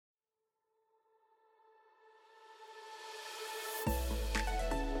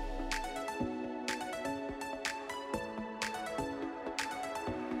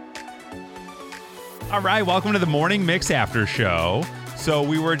All right, welcome to the Morning Mix After Show. So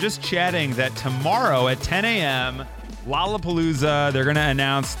we were just chatting that tomorrow at 10 a.m., Lollapalooza, they're going to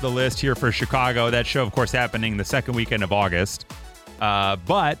announce the list here for Chicago. That show, of course, happening the second weekend of August.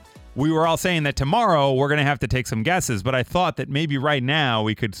 But we were all saying that tomorrow we're going to have to take some guesses. But I thought that maybe right now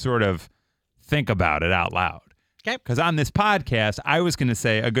we could sort of think about it out loud. Okay. Because on this podcast, I was going to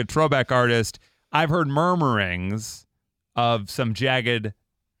say a good throwback artist. I've heard murmurings of some jagged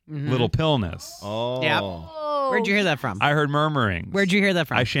little pillness. Oh. Yep. Where'd you hear that from? I heard murmurings. Where'd you hear that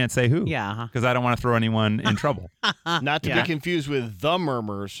from? I shan't say who. Yeah. Because I don't want to throw anyone in trouble. Not to be confused with The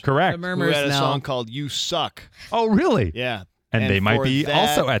Murmurs. Correct. The Who Murmurs, had a no. song called You Suck. Oh, really? Yeah. And they might for be that,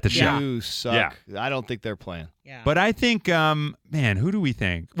 also at the show. You Suck. I don't think they're playing. Yeah. But I think, man, who do we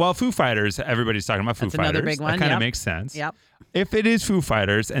think? Well, Foo Fighters, everybody's talking about Foo That's Fighters. another big one, That kind of yep. makes sense. Yep. If it is Foo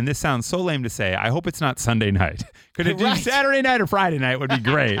Fighters, and this sounds so lame to say, I hope it's not Sunday night. Could it do Right. Saturday night or Friday night would be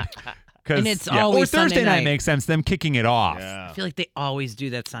great. And it's or always Thursday Sunday night. makes sense, them kicking it off. I feel like they always do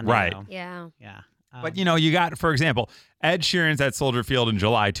that Sunday. Right. Though. Yeah. Yeah. But, you know, you got, for example, Ed Sheeran's at Soldier Field in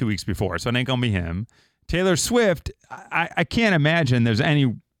July 2 weeks before, so it ain't going to be him. Taylor Swift, I can't imagine there's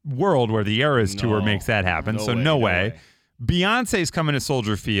any world where the Eras tour makes that happen, no way. Beyonce's coming to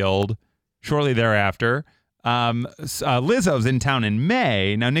Soldier Field shortly thereafter. Lizzo's in town in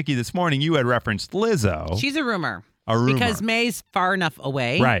May. Now, Nikki, this morning you had referenced Lizzo. She's a rumor. A rumor. Because May's far enough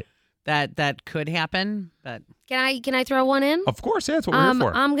away. Right. That could happen, but Can I throw one in? Of course, yeah, that's what we're here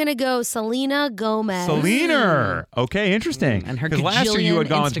for. I'm gonna go Selena Gomez. Selena. Okay, interesting. And her Because last year you had gajillion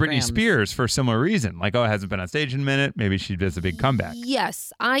gone with Britney Instagrams. Spears for a similar reason. Like, oh, it hasn't been on stage in a minute. Maybe she does a big comeback.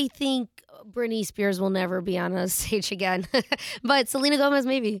 Yes, I think Britney Spears will never be on a stage again, but Selena Gomez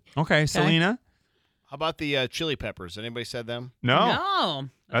maybe. Okay, Selena. How about the Chili Peppers? Anybody said them? No.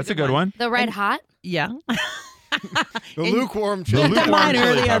 That's a good one. The Red Hot. Yeah. The lukewarm The Chili lukewarm Peppers. Mine Chili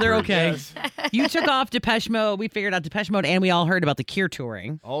earlier, they're Peppers. okay. Yes. You took off Depeche Mode. We figured out Depeche Mode, and we all heard about the Cure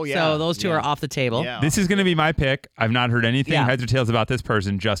touring. Oh, yeah. So those two Yeah. are off the table. Yeah. This is going to be my pick. I've not heard anything Yeah. heads or tails about this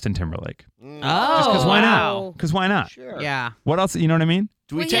person, Justin Timberlake. Oh, Because why wow. not? Because why not? Sure. Yeah. What else? You know what I mean?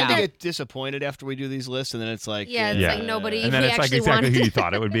 Do we Well, tend yeah. to get disappointed after we do these lists, and then it's like, Yeah, it's like nobody- And then we it's like actually exactly wanted who to- you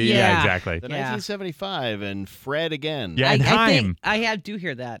thought it would be. Yeah. Yeah, exactly. The Yeah. 1975 and Fred again. Yeah, and I think Time. I do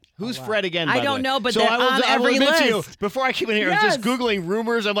hear that. Who's a lot. Fred again? I by the don't way? know, but so they're I will, on I will every admit to you, list. before I came in here, I was just Googling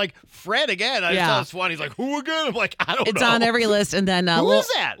rumors. I'm like, Fred again. I Yeah. just saw Swan. He's like, who again? I'm like, I don't It's know. on every list, and then Who Lil, is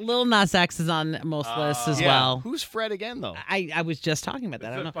that? Lil Nas X is on most lists as Yeah. well. Who's Fred again, though? I was just talking about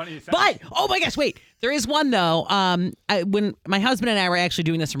that. I don't know. funny you said But oh my gosh, wait! There is one though. When my husband and I were actually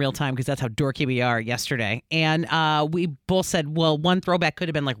doing this in real time because that's how dorky we are yesterday, and we both said, well, one throwback could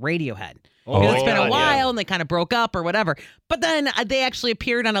have been like Radiohead. Because it's been a God, while yeah. and they kind of broke up or whatever. But then they actually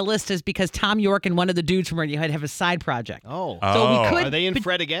appeared on a list as because Tom York and one of the dudes from Radiohead have a side project. Oh. So we could. Are they in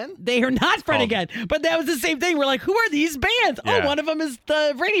Fred again? They are not Fred called- again. But that was the same thing. We're like, who are these bands? Yeah. Oh, one of them is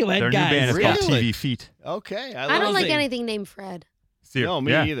the Radiohead Their new guys. band is called Really? TV Feet. Okay. I don't love like it. anything named Fred. No,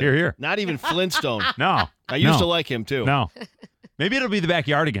 me yeah, either. Here. Not even Flintstone. No. I used No. to like him, too. No. Maybe it'll be the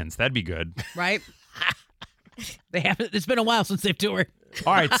Backyardigans. That'd be good. Right? They haven't. It's been a while since they've toured.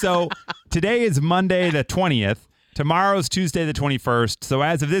 All right, so today is Monday the 20th. Tomorrow's Tuesday the 21st. So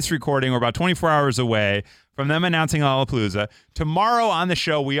as of this recording, we're about 24 hours away from them announcing Lollapalooza. Tomorrow on the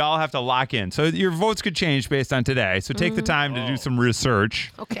show, we all have to lock in. So your votes could change based on today. So take the time to do some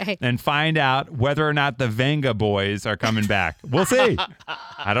research Okay. and find out whether or not the Venga boys are coming back. We'll see.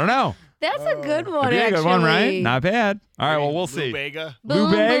 I don't know. That's a good one. That'd be a good one, right? actually. Not bad. All right, well, we'll Lou see. Bega. Lou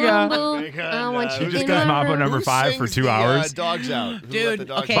Boom, Bega. boom, boom. Bega, I want who you just in got my Mambo room. number Who 5 for sings 2 the, hours. Dogs Out. Who Dude, let the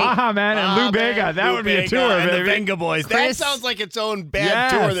dogs okay. out? Baja Man and Lou Bega. That Lou would be a Bega tour, and baby. the Venga Boys. Chris- That sounds like its own bad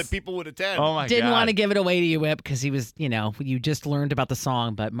Yes. tour that people would attend. Oh, my God. Didn't want to give it away to you, Whip, because he was, you just learned about the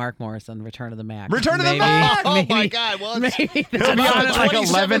song, but Mark Morrison, Return of the Mac. Return of the Maybe- Mac! Oh, my maybe- God. Well, it's maybe He'll that's be on the at like 27th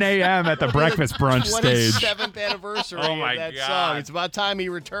 11 a.m. at the breakfast brunch stage. 27th anniversary Oh, my of that God. song. It's about time he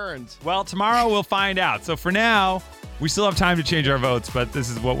returns. Well, tomorrow we'll find out. So for now, we still have time to change our votes, but this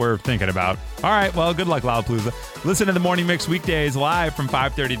is what we're thinking about. All right, well, good luck, Lollapalooza. Listen to the Morning Mix weekdays live from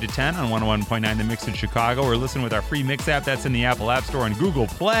 5:30 to 10 on 101.9 The Mix in Chicago, or listen with our free Mix app that's in the Apple App Store and Google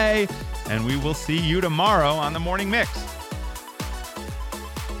Play. And we will see you tomorrow on the Morning Mix.